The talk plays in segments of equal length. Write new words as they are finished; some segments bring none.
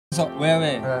So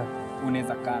wewe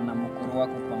unaweza kaa na mkoro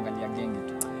wako kuangalia genge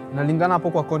tu. Nalingana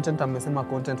hapo kwa content, amesema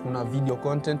content kuna video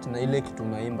content na ile kitu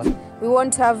unaimba. We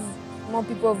won't have more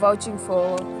people vouching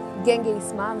for genge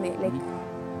isimame, like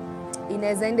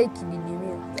inaweza enda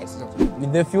ikididimia. Ni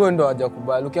the few ndo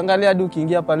hajakubali. Ukiangalia hadi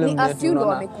ukiingia pale mnetu unaona. Ni few ndo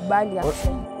wamekubali hapo.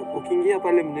 Ukiingia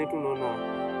pale mnetu unaona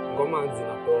ngoma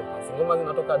zinatoka. Ngoma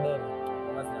zinatoka daily.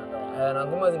 Na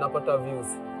ngoma zinapata views.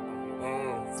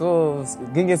 So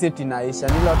genge seti inaisha.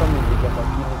 Nila hata mnipigia kwa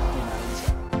kile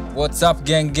inaisha. What's up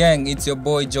gang, it's your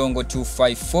boy Jongo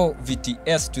 254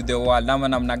 VTS to the world.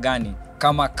 Namna gani?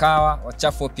 Kama kawa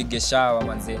wachafu pige shawa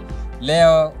manze.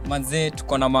 Leo manze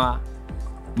tuko na ma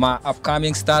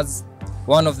upcoming stars.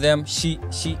 One of them she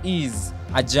is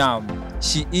a jam.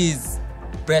 She is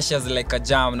precious like a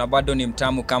jam na bado ni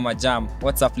mtamu kama jam.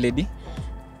 What's up lady?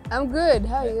 I'm good.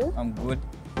 How are you? I'm good.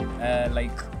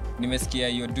 Like nimesikia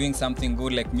you're doing something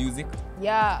good like music.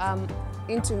 Yeah, I'm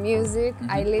into music.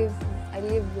 I live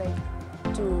like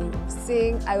to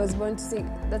sing. I was born to sing.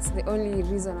 That's the only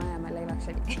reason why I'm alive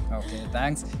actually. Okay,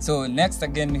 thanks. So next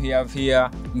again we have here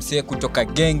msee kutoka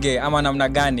genge ama namna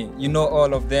gani. You know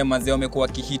all of them as they wamekuwa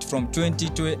kihit from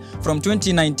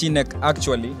 2019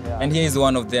 actually. Yeah. And here is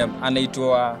one of them.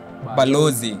 Anaitwa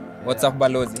Balozi. What's up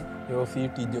Balozi? Yo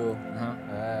fiti jo.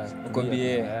 Uko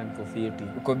bie. Niko fiti.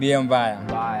 Uko bie mbaya.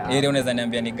 Ile unaweza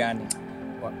niambia ni gani?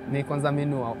 Ni kwanza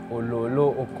mimi wa Ololo,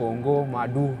 Okongo,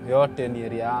 Madu, yote ni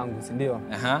area yangu, si ndio?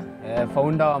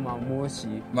 Founder wa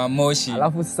Mamoshi.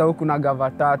 Alafu sasa huku kuna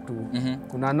gava tatu.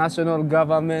 Kuna national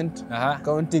government,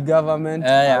 county government,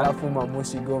 alafu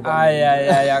Mamoshi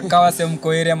government. Kawa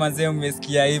semko area manze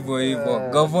mmesikia hivyo.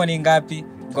 Governor ngapi?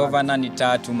 Governor ni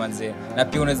 3 manze. Na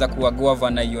pia unaweza kuwa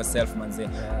governor yourself manze.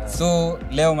 So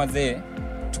leo manze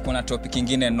tuko na topic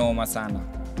nyingine noma sana.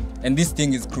 And this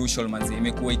thing is crucial manzi.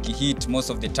 Imekuwa ikihit most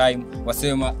of the time.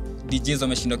 Wasema DJs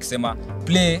wameshinda kusema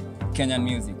play Kenyan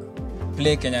music.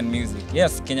 Play Kenyan music.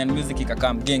 Yes, Kenyan music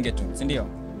ikakaa Gengetone, si ndio?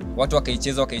 Watu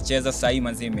wakaicheza saa hii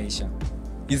manzi imeisha.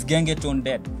 Is Gengetone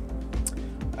dead?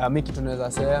 Mimi kitu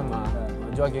naweza sema,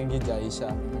 unajua genge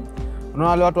jaisha. Unaona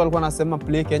wale watu walikuwa nasema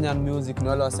play Kenyan music, ni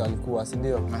wale wasi walikuwa, si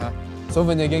ndio? So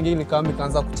venye genge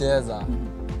ikaanza kucheza.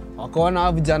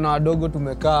 Wakaona vijana wadogo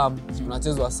tumekaa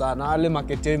tunachezwa sana. Wale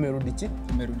market yao imerudi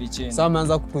chini. Sasa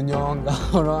wameanza kutunyonga,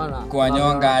 unaona?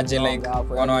 Kuanyonga aje like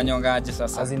wanawanyonga aje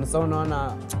sasa? Azini sasa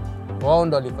unaona wao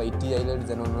ndo walifaitia ile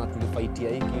reason unaona tulifaitia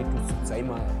hiki kitu sasa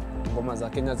ngoma za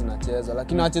Kenya zinachezwa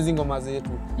lakini hawachezi ngoma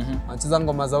zetu. Wanacheza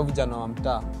ngoma za vijana wa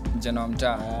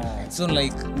mtaa. So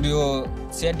like ndio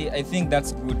said I think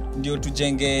that's good. Ndio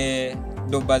tujenge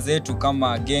doba zetu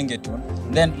kama Gengetone.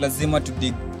 Then lazima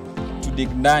dig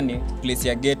ndani place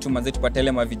ya getu manze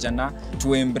tupatele mavijana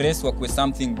to embrace wakwe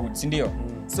something good, si ndio?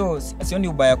 So sioni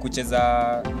ubaya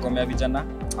kucheza ngoma ya vijana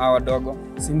hawa wadogo,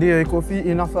 si ndio? Iko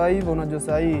inafaa hivyo. Unajua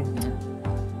saa hii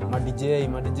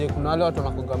ma DJ kuna wale watu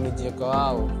wanakoga mjeka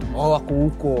wao wako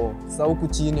huko sasa huku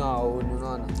chini wao,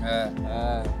 unaona?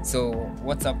 So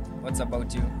what's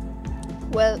about you?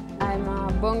 Well, I'm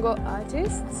a bongo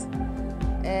artist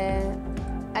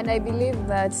and I believe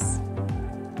that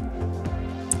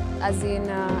as in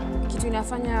kitu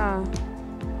inafanya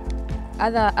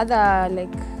other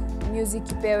like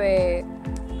music ipewe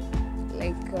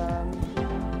like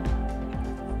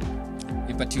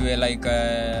ipatiwe like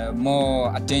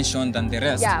more attention than the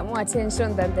rest. Yeah, more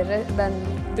attention than the rest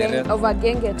over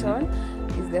Gengetone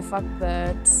is the fact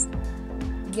that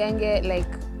genge like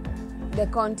the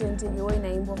content ilio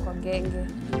inaimbwa kwa genge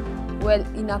well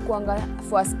inakuanga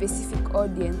for a specific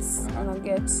audience, you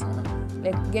get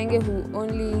like genge who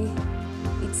only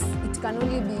it can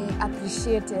only be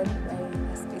appreciated by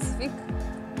a specific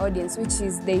audience, which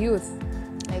is the youth,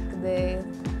 like the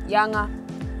younger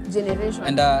generation.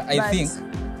 And I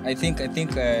think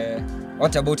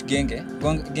what about genge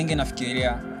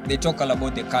nafikiria they talk all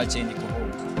about the culture in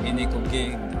iko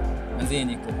genge manze in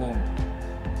iko home.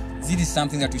 This is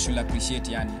something that we should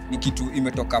appreciate, yani ni kitu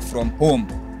imetoka from home.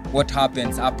 What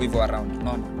happens up hivyo around,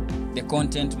 no? The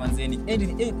content manzeni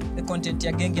the content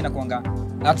ya genge inakuanga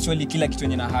actually kila kitu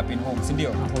yenye na happen home, si ndio?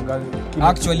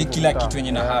 Actually kila kitu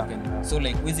yenye na happen. So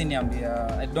like within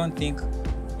niambia I don't think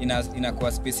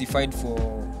inakuwa specified for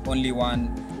only one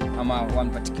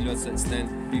particular style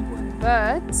people.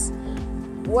 But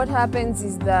what happens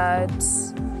is that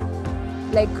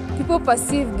like people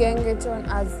perceive Gengetone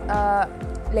as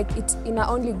like it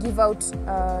only give out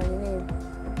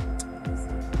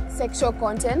sexual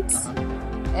content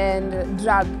and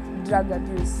drug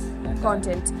abuse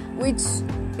content,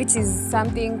 which is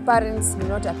something parents do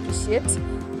not appreciate.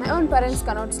 My own parents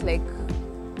cannot like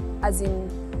as in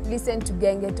listen to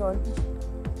Gengetone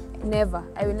never.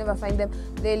 I will never find them.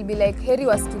 They'll be like, heri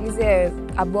wasikilize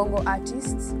a bongo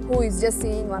artist who is just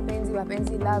saying wapenzi,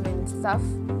 love and stuff.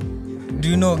 Do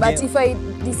you know? But if I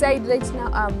decide right now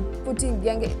I'm putting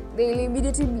genge, they'll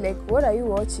immediately be like, what are you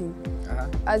watching?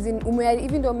 As in,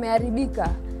 even though umeharibika,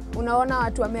 unaona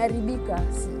watu wameharibika,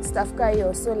 stuff ka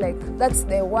hiyo. So like, that's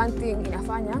the one thing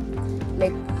inafanya,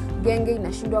 like, genge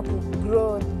inashindwa ku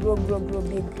grow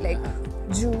big, like,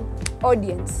 juu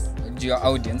audience. Your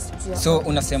audience. So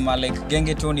unasema like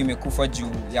Gengetone imekufa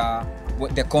juu ya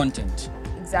the content.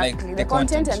 Exactly. Like, the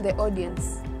content and the audience.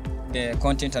 The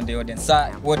content and the audience. So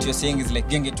what you're saying is like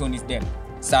Gengetone is dead.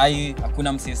 Sai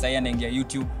hakuna msee sai anaingia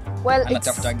YouTube. Well,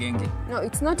 anatafuta genge. No,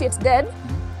 it's not yet dead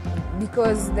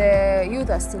because the youth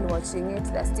are still watching it,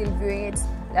 they're still viewing it,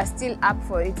 they're still up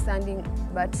for it standing,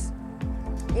 but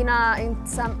in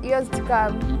some years to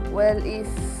come, well, if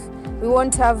we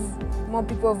won't have more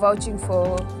people vouching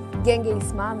for genge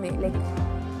ismame, like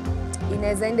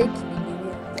inaweza enda ikibibilia.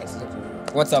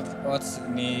 What's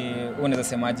ni unaweza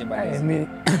semaje bali?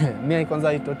 Mimi kwanza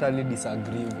I totally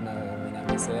disagree na mwenye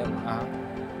amesema.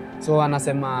 So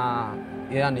anasema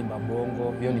yeye ni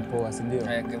babongo, hiyo ni poa, si ndio?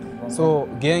 So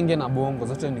genge na bongo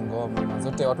zote ni ngoma na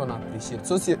zote watu wana appreciate.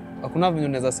 So si hakuna vile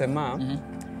unaweza sema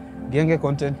genge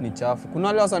content ni chafu. Kuna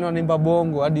wale wasanii wanaimba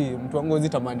bongo hadi mtu wangu hizi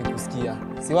tamani kusikia.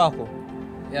 Si wako?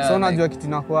 Yeah, so unajua kitu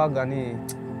inakuaga ni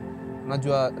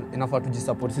unajua inafaa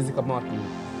tujisupport sisi kama watu.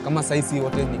 Kama sisi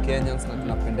wote ni Kenyans na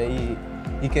tunapenda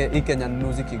hii Kenyan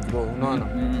music grow, unaona?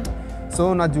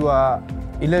 So unajua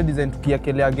ile design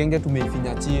tukiakelea genge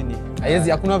tumeifinya chini.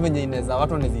 Haiwezi hakuna venye inaweza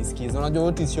watu wanazisikiza. Unajua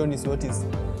what is shown is what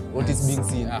is being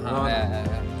seen.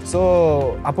 So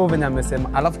hapo venye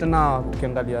amesema, alafu tena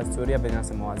ukiangalia story venye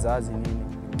anasema wazazi nini,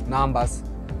 numbers.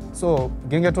 So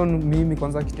Gengetone mimi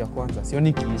kwanza kitu ya kwanza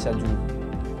sioni kiisha juu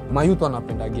mayouth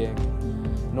wanapenda genge.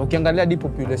 Na ukiangalia deep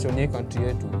population ya country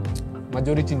yetu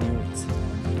majority ni youth.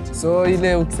 So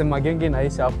ile ukisema genge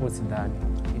inaisha hapo sidhani.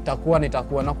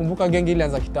 Itakuwa nakumbuka genge ile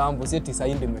anza kitambo si eti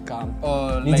sasa ndio imekaa.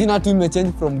 Ni jina tu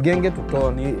imechange from genge to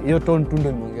tone. Hiyo tone tu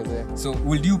ndio imeongezeka. So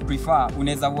would you prefer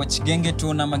unaweza watch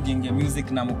Gengetone ama genge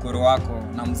music na mkoro wako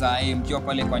na mzae mkiwa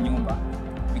pale kwa nyumba?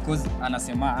 Because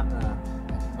anasema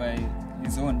by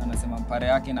his own anasema mpare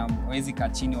yake na hawezi kaa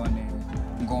chini one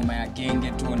ngoma ya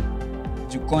Gengetone.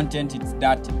 Ju content it's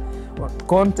dirty.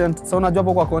 Content, so unajua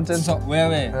hapo kwa content. So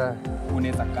wewe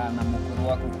unaweza kaa na mkoro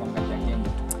wako kuangalia genge.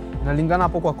 Inalingana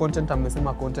hapo kwa content,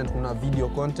 amesema content kuna video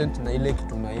content na ile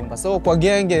kitu naimba. So kwa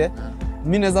genge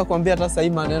mimi naweza kuambia hata sasa hii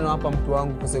maneno hapa mtu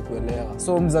wangu kose kuelewa.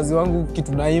 So mzazi wangu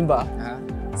kitu naimba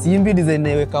siimbi design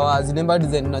naweka wazi, naimba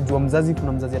design najua mzazi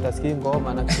kuna mzazi atasikia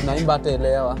ngoma na kitu naimba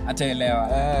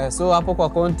ataelewa. So hapo kwa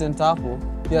content hapo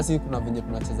pia si kuna venye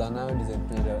tunacheza nayo design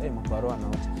tunaelewa maparo na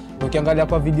wote. Ukiangalia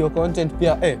kwa video content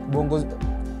pia bongo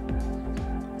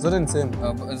zote ni same.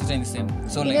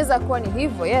 So inaweza kuwa ni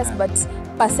hivyo, yes, but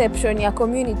perception ya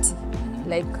community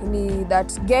like ni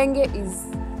that genge is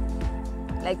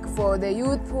like for the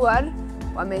youth who are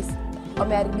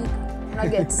wameharibika.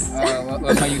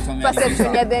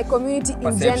 Perception ya the community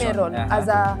in general as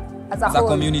a whole.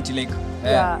 Community like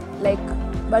like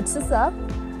but sasa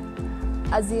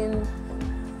as in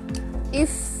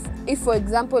if for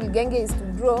example genge is to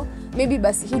grow, maybe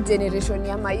basi hii generation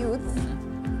ya my youth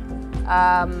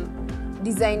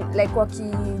design like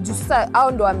wakijusa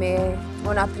au ndo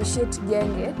wana appreciate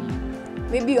genge,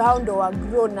 maybe how ndo wa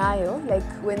grow nayo like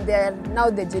when they are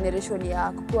now the generation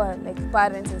ya kukua like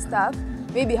parents and stuff,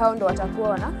 maybe how ndo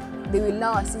watakuwa they will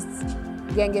now assist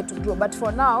genge to grow. But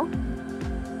for now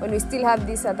when we still have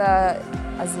this other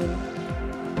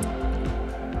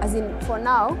as in for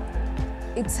now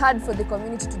it's hard for the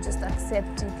community to just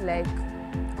accept it like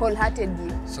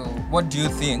wholeheartedly. So what do you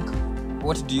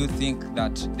think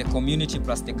that the community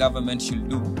plus the government should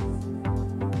do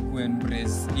to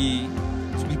embrace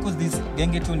because this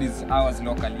Gengetone is ours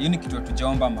locally. Yuni kitu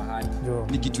hatujaomba mahali.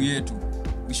 Ni kitu yetu.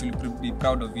 We should be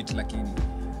proud of it lakini.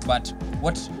 But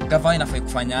what government inafai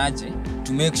kufanya aje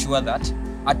to make sure that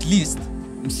at least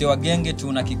msee wa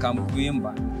Gengetone akikam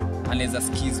kuimba anaweza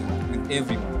sikizwa with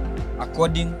everyone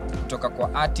according kutoka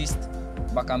kwa artist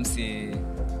mpaka msee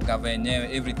gava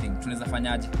yenyewe everything tunaweza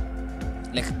fanyaje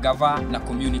like gava na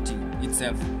community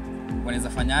itself wanaweza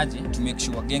fanyaje to make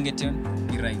sure Gengetone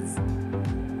rise?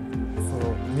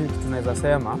 So mimi tunaweza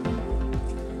sema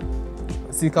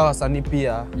si kama wasanii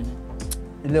pia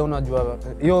ile unajua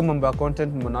hiyo mambo ya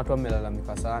content mbona watu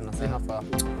wamelalamika sana. Sasa inafaa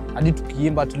hadi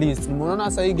tukiimba at least unaona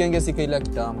sasa hii genge sika ile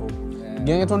kitambo.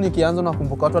 Gengetone ikianza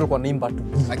nakumbuka watu walikuwa naimba tu.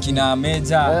 Akina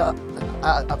Meja.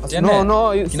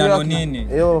 No, kina nini?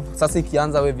 Hiyo sasa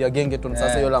ikianza wave ya Gengetone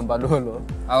sasa hiyo lambalolo.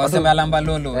 Awasema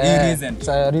lambalolo, hii reason.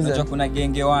 Unajua kuna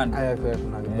Genge 1.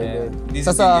 Kuna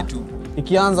sasa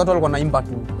ikianza watu walikuwa naimba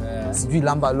tu. Sijui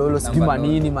lambalolo, sijui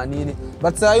manini.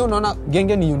 But sasa hiyo unaona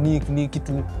Genge ni unique, ni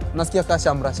kitu unasikia ka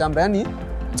shamra. Yaani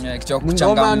kitu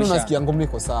kuchangamsha. Unasikia ngoma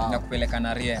iko sawa. Na kupeleka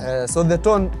na ria. So the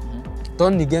tone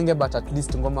ni Genge but at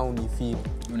least ngoma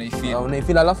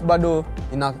unaifeel. Alafu bado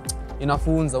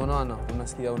inafunza, unaona,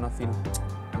 unasikia unafeel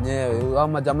yenyewe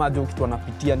ama jamaa jo kitu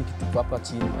wanapitia ni kitu hapa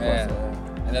chini.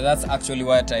 And that's actually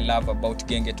what I love about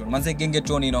Gengetone. Manze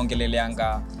Gengetone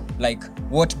inaongeleleanga like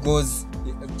what goes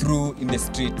through in the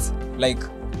streets, like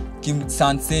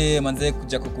Sanse manze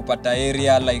kuja kukupata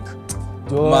area, like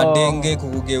madenge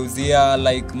kukugeuzia,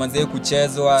 like manze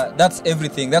kuchezwa, that's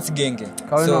everything, that's Genge.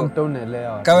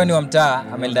 Kawe ni wa mtaa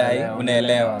ameldai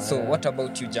unaelewa. So what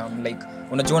about you Jam, like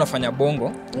unajua unafanya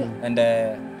bongo and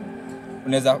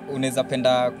unaweza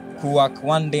penda kuwork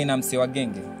one day na mse wa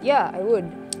Genge? Yeah, I would.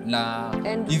 Na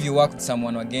if you work with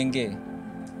someone wa Genge,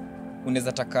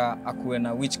 unaweza taka akuwe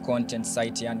na which content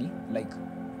site, yani like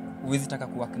uwezi taka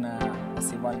kuwork na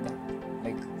Asivalga,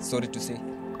 like sorry to say.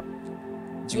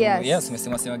 Yes,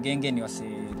 umesema Genge ni wasi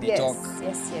they talk.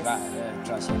 Yes.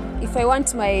 Trash. If I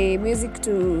want my music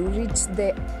to reach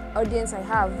the audience I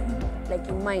have like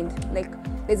in mind, like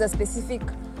there's a specific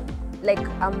like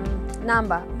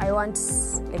number I want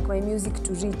like my music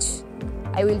to reach,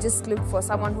 I will just look for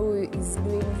someone who is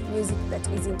doing music that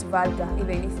isn't vulgar,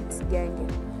 even if it's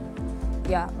Genge.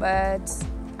 Yeah, but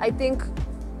I think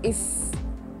if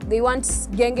they want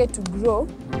Genge to grow,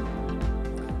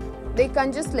 they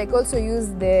can just like also use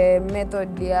the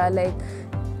method like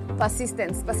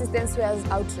persistence. Persistence wears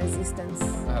out resistance.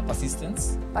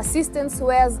 Persistence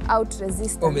wears out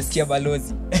resistance. Umesikia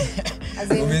Balozi?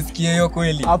 Umesikia hiyo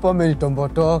kweli? Hapo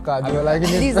amenitombotoka ndio,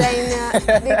 lakini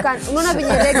designer they can, unaona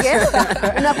venye reggae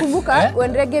unakumbuka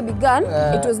when reggae began,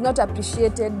 it was not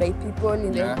appreciated by people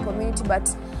in the community, but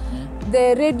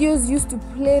the radios used to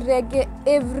play reggae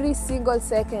every single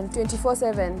second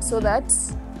 24/7 so that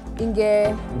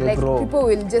like grow. People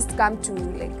will just come to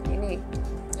like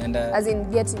and as in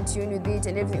get in tune with it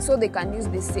and everything, so they can use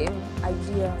the same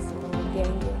idea for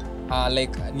Genge.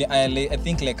 I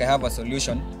think like I have a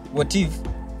solution. What if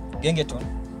Gengetone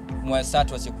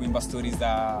mwasatu wache kuimba stories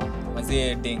za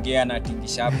mazee dengea na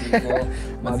tingishabu hivyo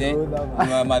mazee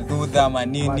madhudha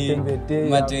manini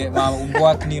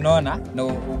umbwak ni nona na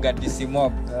ugadisi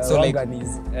mob, so like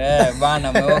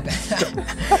bana meoga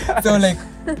so like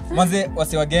mazee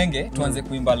wase wa Genge tuanze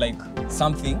kuimba like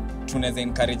something tunaweza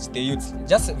encourage the youth,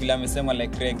 just vile amesema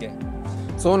like reggae.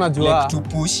 So unajua like to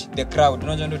push the crowd,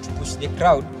 unajua ndio to push the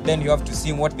crowd, then you have to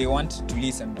sing what they want to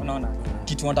listen. Unaona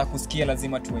kitu wanataka kusikia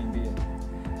lazima tuwaimbie,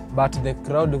 but the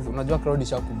crowd, unajua crowd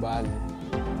ishakubali.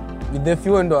 With the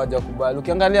few ndo hawajakubali.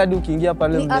 Ukiangalia hadi ukiingia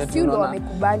pale mnetu unaona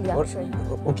wamekubali actually.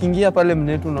 Ukiingia pale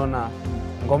mnetu unaona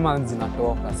ngoma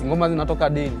zinatoka. Si ngoma zinatoka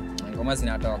daily. Ngoma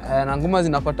zinatoka. Na ngoma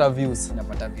zinapata views.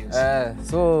 Zinapata views.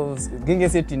 So Genge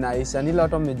set inaisha. Nila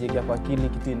watu wamejiwekea kwa akili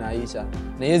kitu inaisha.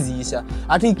 Na yezi isha.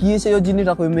 Hata ikiisha hiyo jini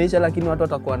itakuwa imeisha, lakini watu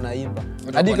watakuwa naimba.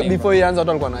 Hadi before ianze watu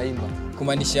walikuwa naimba.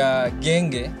 Kumaanisha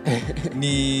Genge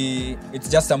ni it's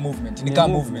just a movement. Ni kama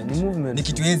movement. Ni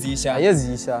kitu yezi isha.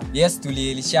 Yezi isha. Yes,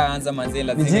 tulilishaanza manze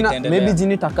lazima itaendelea. Maybe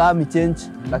jini itakaa mi change,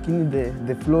 lakini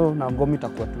the flow na ngoma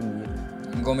itakuwa tu ni ile.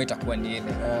 Ngoma itakuwa ni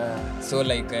ile. So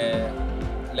like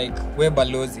we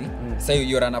Balozi, say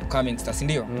you're an upcoming star,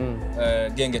 ndio?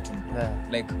 Gengetone.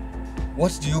 Like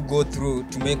what do you go through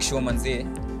to make sure manze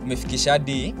umefikisha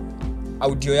hadi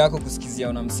audio yako kusikizia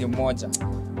una msee mmoja?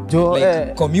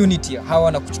 Like community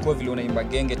hawa na kuchukua vile unaimba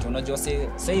Gengetone. Unajua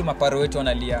say maparo wetu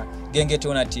wanalia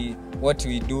Gengetone ati what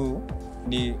we do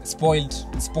ni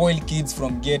spoiled kids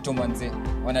from ghetto manze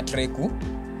wana try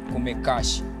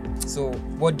kumekash. So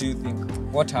what do you think?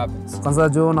 What happens? Kwanza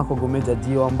jo unakogomeja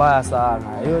jiwa mbaya sana.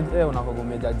 Hiyo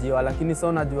unakogomeja jiwa, lakini sio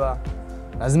unajua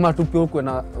lazima tu pia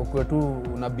ukwe tu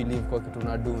una believe kwa kitu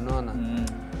unadu, unaona?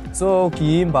 So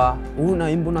ukiimba,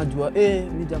 unaimba unajua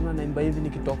mimi jamaa naimba hivi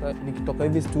nikitoka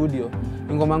hivi studio,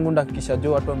 ngoma yangu ndakisha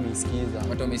jo watu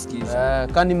wamesikiza.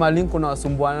 Kani malinko na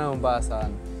wasumbuana mbaya sana.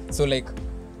 So like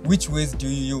which ways do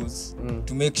you use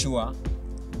to make sure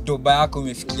doba yako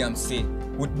imefikia msee?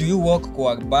 Do you walk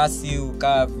kwa basi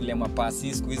ukaa vile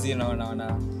mapasi siku hizi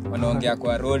wanaongea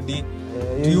kwa road?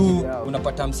 Do you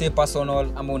unapata msee personal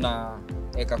ama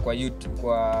unaeka kwa YouTube,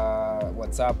 kwa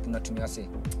WhatsApp unatumia msee?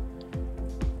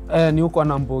 Ni uko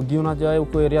na mbogi, unajua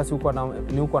uko area si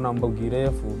uko na mbogi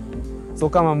refu. So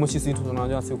kama mushi situ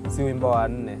tunajua si wimbo wa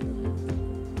 4.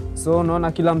 So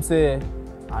unaona kila msee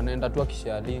anaenda tu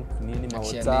akishare link nini ma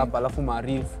WhatsApp alafu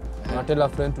maarifu na tell a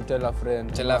friend to tell a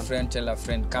friend. Tell a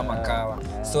friend kama kawa.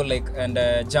 So like and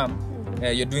Jam,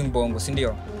 you're doing bongo, si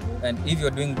ndio? And if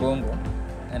you're doing bongo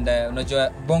and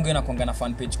unajua bongo inakuanga na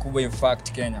fan page kubwa in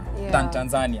fact Kenya,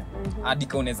 Tanzania. Hadi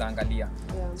ka unaweza angalia.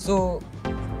 So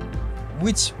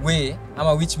which way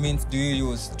ama which means do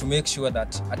you use to make sure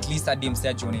that at least hadi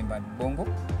msee unaimba bongo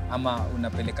ama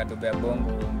unapeleka dobe ya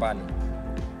bongo mbali?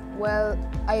 Well,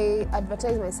 I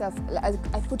advertise myself.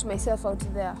 I put myself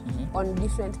out there on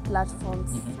different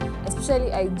platforms, especially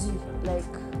IG. Like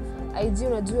IG,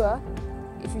 unajua,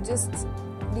 if you just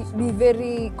be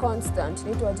very constant,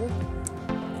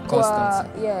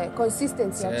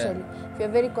 consistency actually. If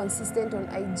you're very consistent on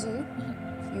IG,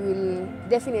 you will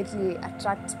definitely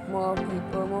attract more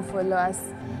people, more followers,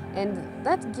 and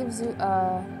that gives you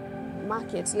a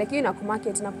market. Like you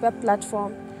market, a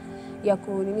platform.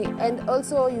 And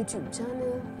also YouTube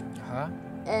channel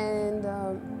and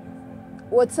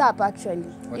WhatsApp actually.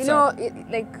 You know,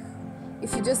 like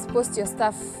if you just post your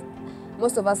stuff,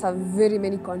 most of us have very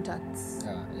many contacts.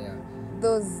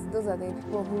 Those are the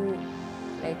people who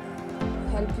like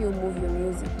help you move your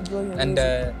music, grow your and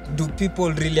music. Do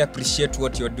people really appreciate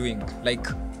what you're doing? Like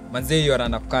manze, you are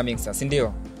an upcoming star, si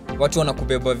ndio? Watu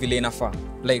wanakubeba vile inafaa.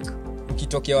 Like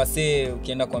ukitokea wasee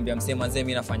ukienda kuambia msee manze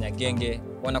mimi nafanya genge,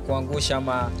 wanakuangusha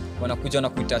ama wanakuja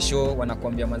wanakuita show,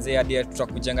 wanakuambia manze hadi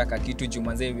tutakujenga ka kitu juu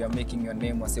manze we are making your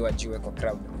name, wasee wajue kwa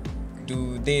crowd. Do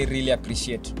they really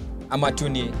appreciate? Ama tu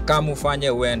ni kama ufanye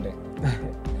uende?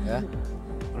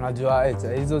 Unajua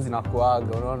hizo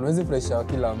zinakuaga, unaweza fresha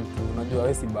kila mtu, unajua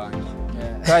wewe si bangi.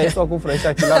 Yesu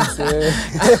akufresha kila msee.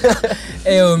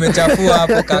 Umechafua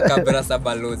hapo kaka Brasa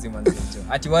Balozi manze.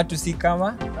 Ati watu si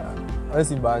kama wewe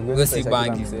si bangi, wewe si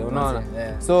bangi, unaona?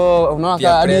 So unaona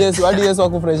hadi Yesu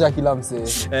akufresha kila msee.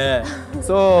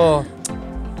 So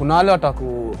kuna wale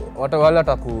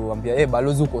watakuambia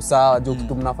Balozi uko sawa, jo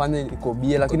kitu mnafanya iko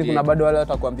bie, lakini kuna bado wale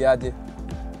watakuambiaje?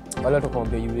 Wale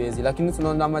watakwambia uwezi, lakini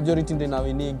tunaona majority ndio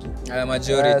inawinigi.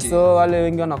 Majority. So wale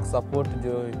wengi wanakusupport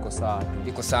jo iko sawa.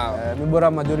 Iko sawa. Mimi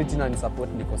bora majority na ni support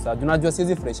niko sawa. Unajua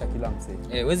siwezi fresha kila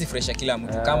msee. Huwezi fresha kila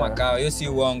mtu kama kawa. Hiyo si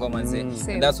uongo manze.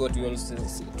 And that's what we also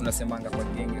tunasemanga kwa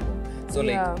genge. So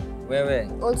like wewe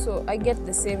also I get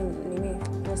the same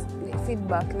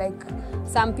feedback, like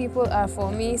some people are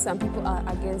for me, some people are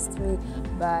against me,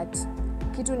 but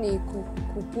kitu ni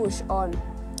push on,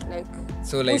 like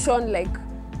so like push on like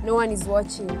no one is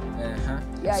watching.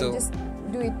 So you just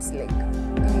do it like